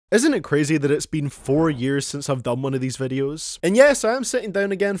Isn't it crazy that it's been 4 years since I've done one of these videos? And yes, I am sitting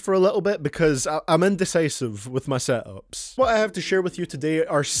down again for a little bit because I'm indecisive with my setups. What I have to share with you today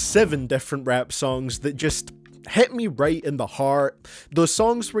are 7 different rap songs that just hit me right in the heart. Those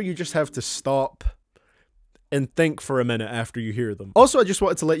songs where you just have to stop and think for a minute after you hear them. Also, I just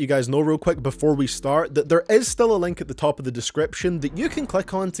wanted to let you guys know real quick before we start that there is still a link at the top of the description that you can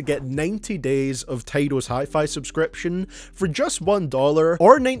click on to get 90 days of Tidal's Hi-Fi subscription for just $1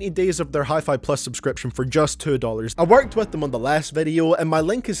 or 90 days of their Hi-Fi Plus subscription for just $2. I worked with them on the last video and my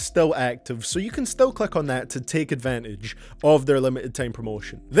link is still active, so you can still click on that to take advantage of their limited time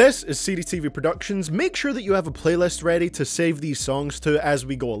promotion. This is CDTVProductions. Make sure that you have a playlist ready to save these songs to as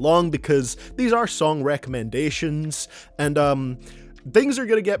we go along because these are song recommendations. And things are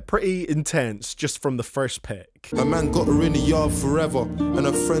gonna get pretty intense just from the first pick. A man got her in the yard forever, and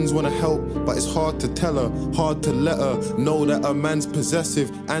her friends wanna help, but it's hard to tell her, hard to let her know that a man's possessive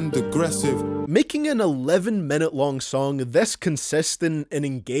and aggressive. Making an 11-minute long song this consistent and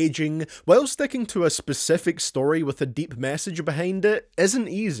engaging while sticking to a specific story with a deep message behind it isn't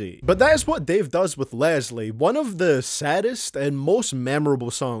easy. But that is what Dave does with Lesley, one of the saddest and most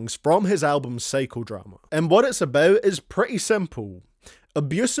memorable songs from his album Psychodrama. And what it's about is pretty simple.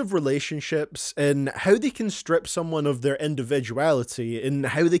 Abusive relationships and how they can strip someone of their individuality and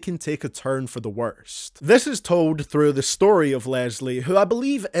how they can take a turn for the worst. This is told through the story of Lesley, who I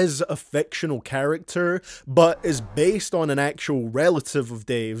believe is a fictional character, but is based on an actual relative of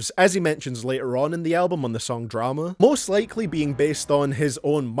Dave's, as he mentions later on in the album on the song Drama, most likely being based on his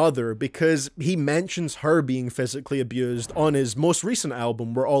own mother because he mentions her being physically abused on his most recent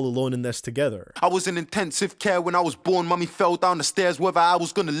album, We're All Alone in This Together. I was in intensive care when I was born, mummy fell down the stairs, whether I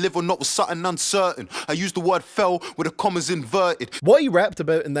was gonna live or not was something uncertain. I used the word fell with the commas inverted. What he rapped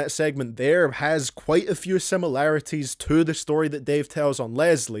about in that segment there has quite a few similarities to the story that Dave tells on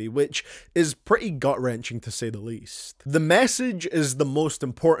Lesley, which is pretty gut-wrenching to say the least. The message is the most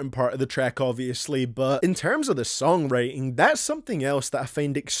important part of the track obviously, but in terms of the songwriting, that's something else that I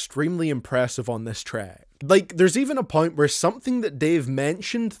find extremely impressive on this track. Like, there's even a point where something that Dave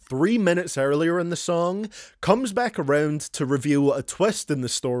mentioned 3 minutes earlier in the song comes back around to reveal a twist in the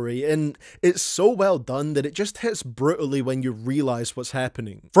story, and it's so well done that it just hits brutally when you realize what's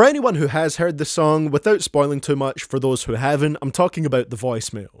happening. For anyone who has heard the song, without spoiling too much for those who haven't, I'm talking about the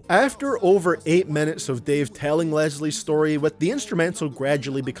voicemail. After over 8 minutes of Dave telling Lesley's story, with the instrumental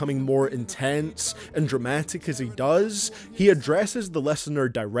gradually becoming more intense and dramatic as he does, he addresses the listener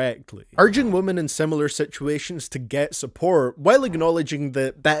directly, urging women in similar situations to get support, while acknowledging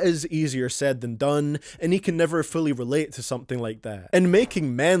that that is easier said than done, and he can never fully relate to something like that, and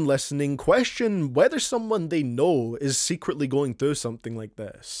making men listening question whether someone they know is secretly going through something like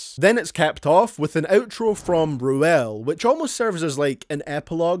this. Then it's capped off with an outro from Ruel, which almost serves as like an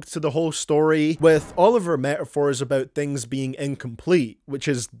epilogue to the whole story, with all of her metaphors about things being incomplete, which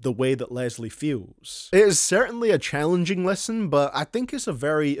is the way that Lesley feels. It is certainly a challenging listen, but I think it's a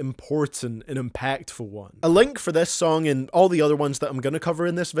very important and impactful one. A link for this song and all the other ones that I'm going to cover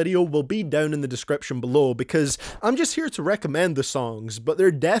in this video will be down in the description below, because I'm just here to recommend the songs, but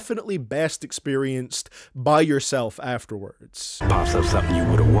they're definitely best experienced by yourself afterwards. Pops up something you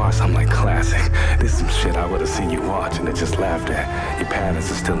would've watched, I'm like, classic. This is some shit I would've seen you watching and just laughed at. Your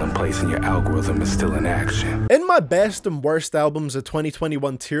patterns are still in place and your algorithm is still in action. In my best and worst albums of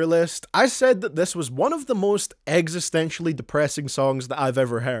 2021 tier list, I said that this was one of the most existentially depressing songs that I've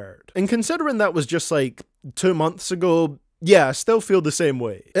ever heard. And considering that was just like 2 months ago, yeah, I still feel the same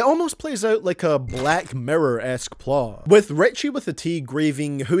way. It almost plays out like a Black Mirror-esque plot, with Richie with a T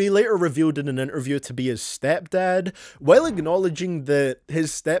grieving who he later revealed in an interview to be his stepdad, while acknowledging that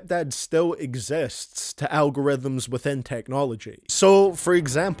his stepdad still exists to algorithms within technology. So, for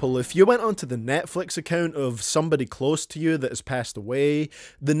example, if you went onto the Netflix account of somebody close to you that has passed away,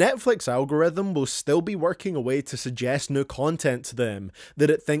 the Netflix algorithm will still be working a way to suggest new content to them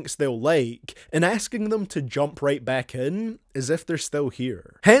that it thinks they'll like, and asking them to jump right back in as if they're still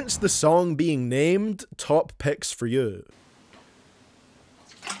here. Hence the song being named Top Picks for You.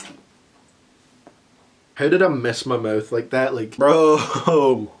 How did I miss my mouth like that? Like,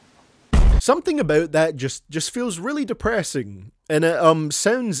 bro. Something about that just feels really depressing. And it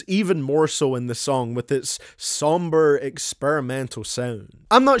sounds even more so in the song with its somber experimental sound.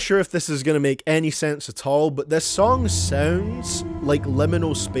 I'm not sure if this is going to make any sense at all, but this song sounds like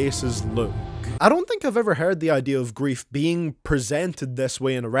Liminal Space's Look. I don't think I've ever heard the idea of grief being presented this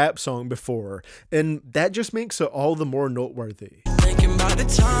way in a rap song before, and that just makes it all the more noteworthy. Thinking about the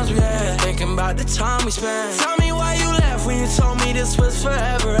times we had, thinking about the time we spent. Tell me why you left when you told me this was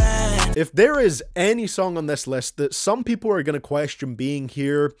forever. And if there is any song on this list that some people are going to question being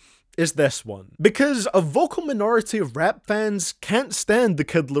here, is this one. Because a vocal minority of rap fans can't stand the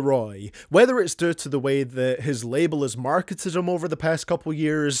Kid LAROI, whether it's due to the way that his label has marketed him over the past couple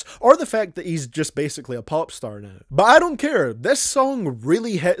years, or the fact that he's just basically a pop star now. But I don't care, this song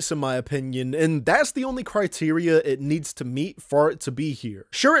really hits in my opinion, and that's the only criteria it needs to meet for it to be here.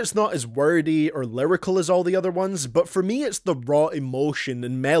 Sure, it's not as wordy or lyrical as all the other ones, but for me it's the raw emotion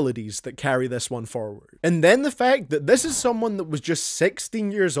and melodies that carry this one forward. And then the fact that this is someone that was just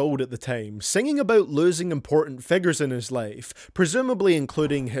 16 years old at the time, singing about losing important figures in his life, presumably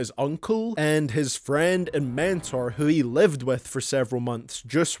including his uncle and his friend and mentor who he lived with for several months,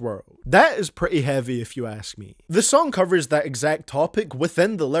 Juice WRLD. That is pretty heavy if you ask me. The song covers that exact topic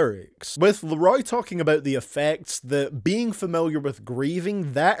within the lyrics, with LAROI talking about the effects that being familiar with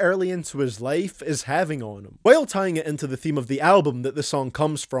grieving that early into his life is having on him, while tying it into the theme of the album that the song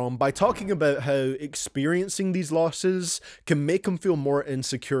comes from by talking about how experiencing these losses can make him feel more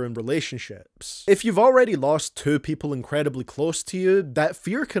insecure in relationships. If you've already lost two people incredibly close to you, that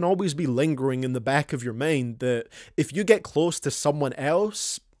fear can always be lingering in the back of your mind that if you get close to someone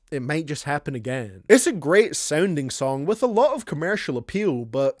else, it might just happen again. It's a great sounding song with a lot of commercial appeal,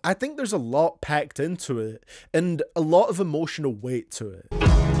 but I think there's a lot packed into it and a lot of emotional weight to it.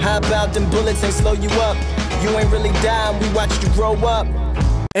 How about them bullets ain't slow you up? You ain't really dying, we watched you grow up.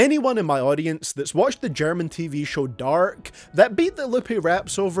 Anyone in my audience that's watched the German TV show Dark, that beat that Lupe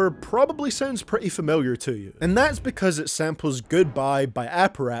raps over probably sounds pretty familiar to you. And that's because it samples Goodbye by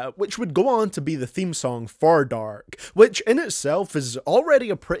Apparat, which would go on to be the theme song for Dark, which in itself is already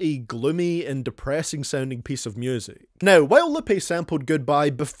a pretty gloomy and depressing sounding piece of music. Now, while Lupe sampled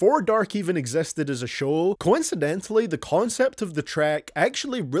Goodbye before Dark even existed as a show, coincidentally the concept of the track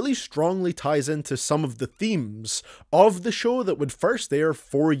actually really strongly ties into some of the themes of the show that would first air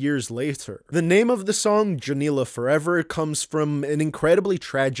 4 years later. The name of the song, Jonylah Forever, comes from an incredibly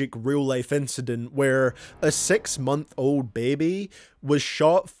tragic real-life incident where a 6-month-old baby was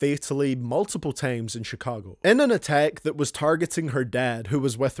shot fatally multiple times in Chicago in an attack that was targeting her dad, who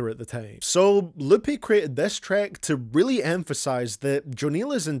was with her at the time. So Lupe created this track to really emphasize that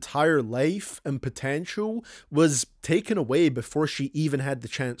Jonylah's entire life and potential was taken away before she even had the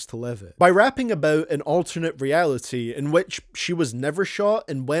chance to live it, by rapping about an alternate reality in which she was never shot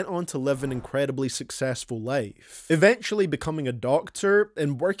and went on to live an incredibly successful life, eventually becoming a doctor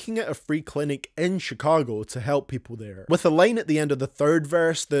and working at a free clinic in Chicago to help people there, with a line at the end of the third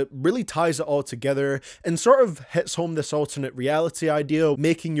verse that really ties it all together and sort of hits home this alternate reality idea,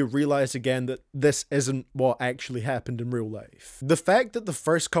 making you realize again that this isn't what actually happened in real life. The fact that the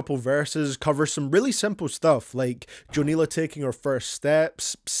first couple verses cover some really simple stuff like Jonylah taking her first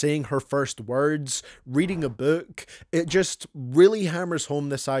steps, saying her first words, reading a book, it just really hammers home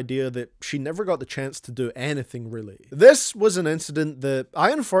this idea that she never got the chance to do anything really. This was an incident that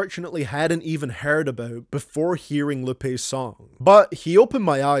I unfortunately hadn't even heard about before hearing Lupe's song, but he opened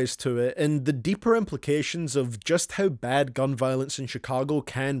my eyes to it and the deeper implications of just how bad gun violence in Chicago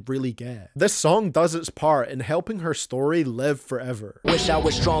can really get. This song does its part in helping her story live forever. Wish I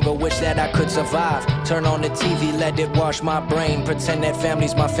was stronger, wish that I could survive. Turn on the TV, let it wash my brain. Pretend that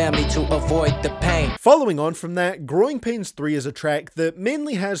family's my family to avoid the pain. Following on from that, Growing Pains 3 is a track that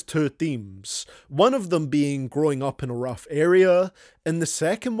mainly has two themes. One of them being growing up in a rough area, and the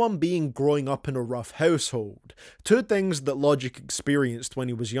second one being growing up in a rough household. Two things that Logic experienced when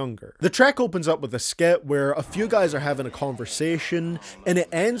he was younger. The track opens up with a skit where a few guys are having a conversation, and it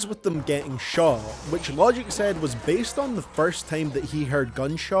ends with them getting shot, which Logic said was based on the first time that he heard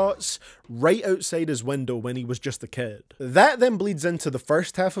gunshots right outside his window when he was just a kid. That then bleeds into the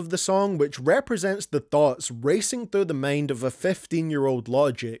first half of the song, which represents the thoughts racing through the mind of a 15-year-old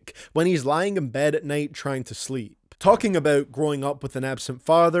Logic when he's lying in bed at night trying to sleep, talking about growing up with an absent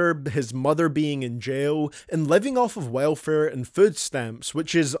father, his mother being in jail, and living off of welfare and food stamps,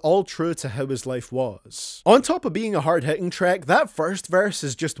 which is all true to how his life was. On top of being a hard-hitting track, that first verse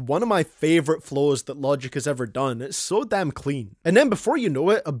is just one of my favourite flows that Logic has ever done. It's so damn clean. And then before you know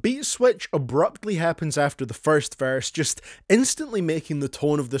it, a beat switch abruptly happens after the first verse, just instantly making the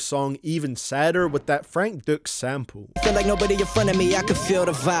tone of the song even sadder with that Frank Dukes sample. Feel like nobody in front of me, I can feel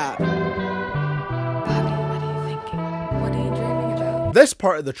the vibe. This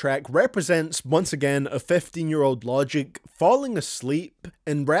part of the track represents, once again, a 15-year-old Logic falling asleep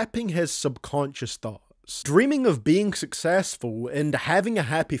and rapping his subconscious thoughts. dreams, dreaming of being successful and having a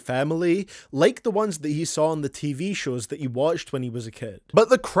happy family like the ones that he saw on the TV shows that he watched when he was a kid. But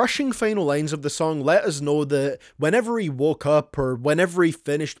the crushing final lines of the song let us know that whenever he woke up or whenever he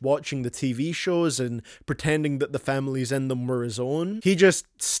finished watching the TV shows and pretending that the families in them were his own, he just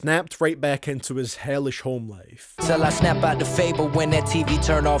snapped right back into his hellish home life. Till I snap out the fable when that TV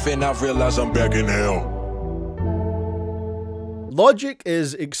turn off and I realize I'm back in hell. Logic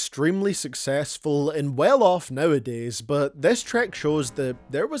is extremely successful and well off nowadays, but this track shows that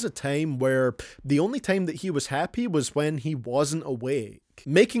there was a time where the only time that he was happy was when he wasn't awake,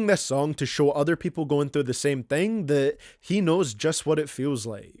 making this song to show other people going through the same thing that he knows just what it feels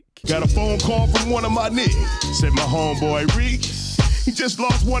like. Got a phone call from one of my niggas, said my homeboy Reek, he just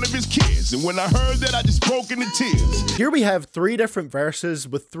lost one of his kids, and when I heard that, I just broke into tears. Here we have three different verses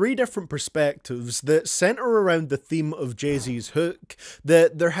with three different perspectives that center around the theme of Jay-Z's hook,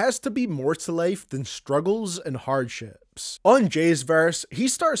 that there has to be more to life than struggles and hardships. On Jay's verse, he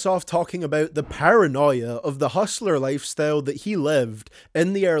starts off talking about the paranoia of the hustler lifestyle that he lived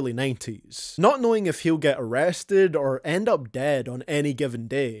in the early 90s, not knowing if he'll get arrested or end up dead on any given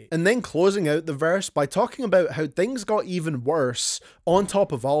day, and then closing out the verse by talking about how things got even worse on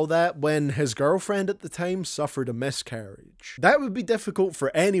top of all that when his girlfriend at the time suffered a miscarriage. That would be difficult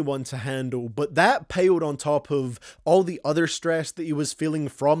for anyone to handle, but that piled on top of all the other stress that he was feeling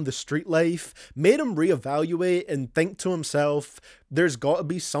from the street life made him reevaluate and think to himself, there's gotta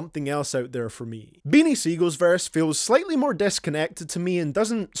be something else out there for me. Beanie Sigel's verse feels slightly more disconnected to me and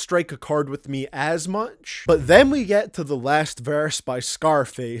doesn't strike a chord with me as much, but then we get to the last verse by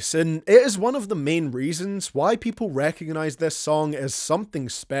Scarface, and it is one of the main reasons why people recognize this song as something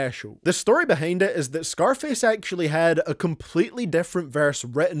special. The story behind it is that Scarface actually had a completely different verse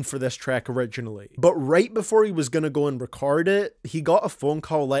written for this track originally, but right before he was gonna go and record it, he got a phone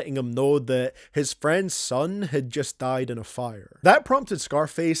call letting him know that his friend's son had just died in a fire. That prompted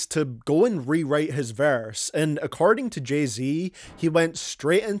Scarface to go and rewrite his verse, and according to Jay-Z, he went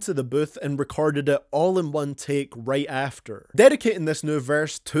straight into the booth and recorded it all in one take right after, dedicating this new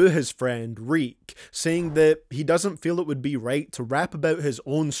verse to his friend Reek, saying that he doesn't feel it would be right to rap about his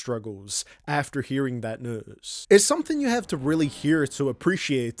own struggles after hearing that news. It's something you have to really hear to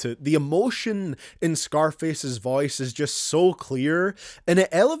appreciate it. The emotion in Scarface's voice is just so clear, and it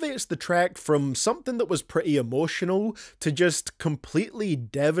elevates the track from something that was pretty emotional to just completely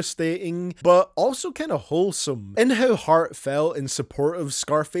devastating, but also kind of wholesome in how heartfelt and supportive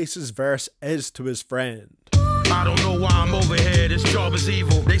Scarface's verse is to his friend. I don't know why I'm over here, this job is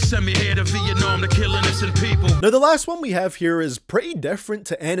evil. They sent me here to Vietnam to kill innocent people. Now the last one we have here is pretty different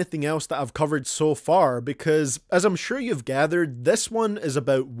to anything else that I've covered so far because, as I'm sure you've gathered, this one is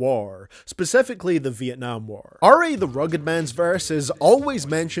about war, specifically the Vietnam War. R.A. the Rugged Man's verse is always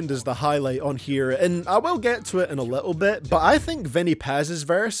mentioned as the highlight on here, and I will get to it in a little bit, but I think Vinnie Paz's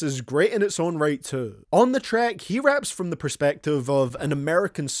verse is great in its own right too. On the track, he raps from the perspective of an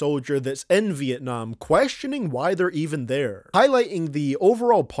American soldier that's in Vietnam, questioning why they're even there, highlighting the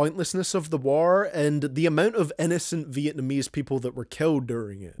overall pointlessness of the war and the amount of innocent Vietnamese people that were killed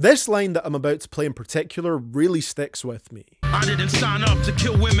during it. This line that I'm about to play in particular really sticks with me. I didn't sign up to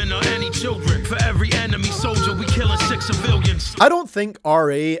kill women or any children. For every enemy soldier, we killing 6 civilians. I don't think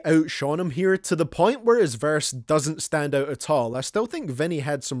R.A. outshone him here to the point where his verse doesn't stand out at all. I still think Vinnie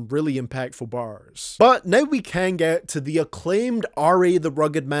had some really impactful bars. But now we can get to the acclaimed R.A. the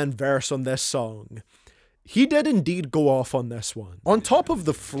Rugged Man verse on this song. He did indeed go off on this one. On top of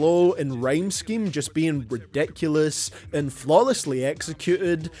the flow and rhyme scheme just being ridiculous and flawlessly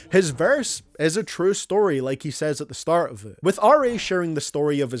executed, his verse is a true story like he says at the start of it, with R.A. sharing the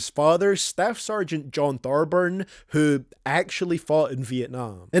story of his father, Staff Sergeant John Thorburn, who actually fought in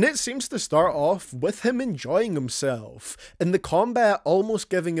Vietnam. And it seems to start off with him enjoying himself, and the combat almost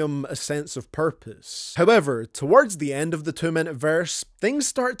giving him a sense of purpose. However, towards the end of the 2-minute verse, things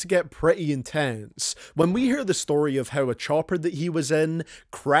start to get pretty intense when we hear the story of how a chopper that he was in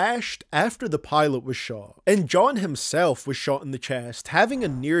crashed after the pilot was shot, and John himself was shot in the chest, having a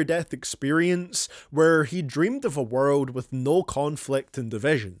near-death experience where he dreamed of a world with no conflict and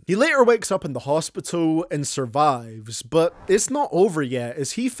division. He later wakes up in the hospital and survives, but it's not over yet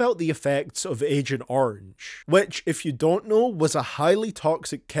as he felt the effects of Agent Orange, which, if you don't know, was a highly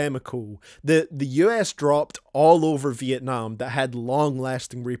toxic chemical that the US dropped all over Vietnam that had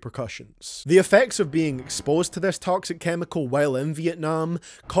long-lasting repercussions. The effects of being exposed to this toxic chemical while in Vietnam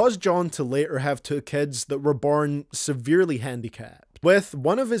caused John to later have 2 kids that were born severely handicapped. with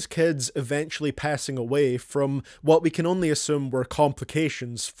one of his kids eventually passing away from what we can only assume were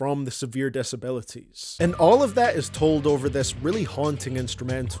complications from the severe disabilities. And all of that is told over this really haunting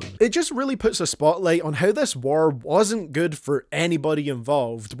instrumental. It just really puts a spotlight on how this war wasn't good for anybody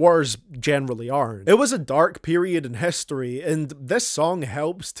involved. Wars generally aren't. It was a dark period in history, and this song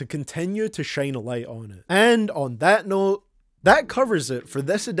helps to continue to shine a light on it. And on that note, that covers it for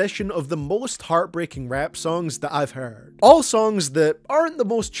this edition of the most heartbreaking rap songs that I've heard. All songs that aren't the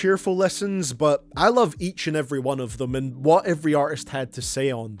most cheerful listens, but I love each and every one of them and what every artist had to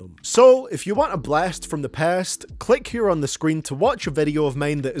say on them. So if you want a blast from the past, click here on the screen to watch a video of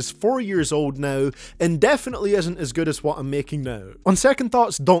mine that is 4 years old now and definitely isn't as good as what I'm making now. On second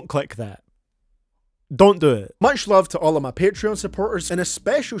thoughts, don't click that. Don't do it. Much love to all of my Patreon supporters, and a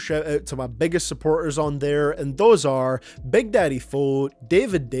special shout out to my biggest supporters on there, and those are Big Daddy Foe,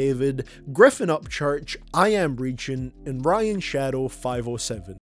 David, Griffin Upchurch, I Am Reaching, and Ryan Shadow 507.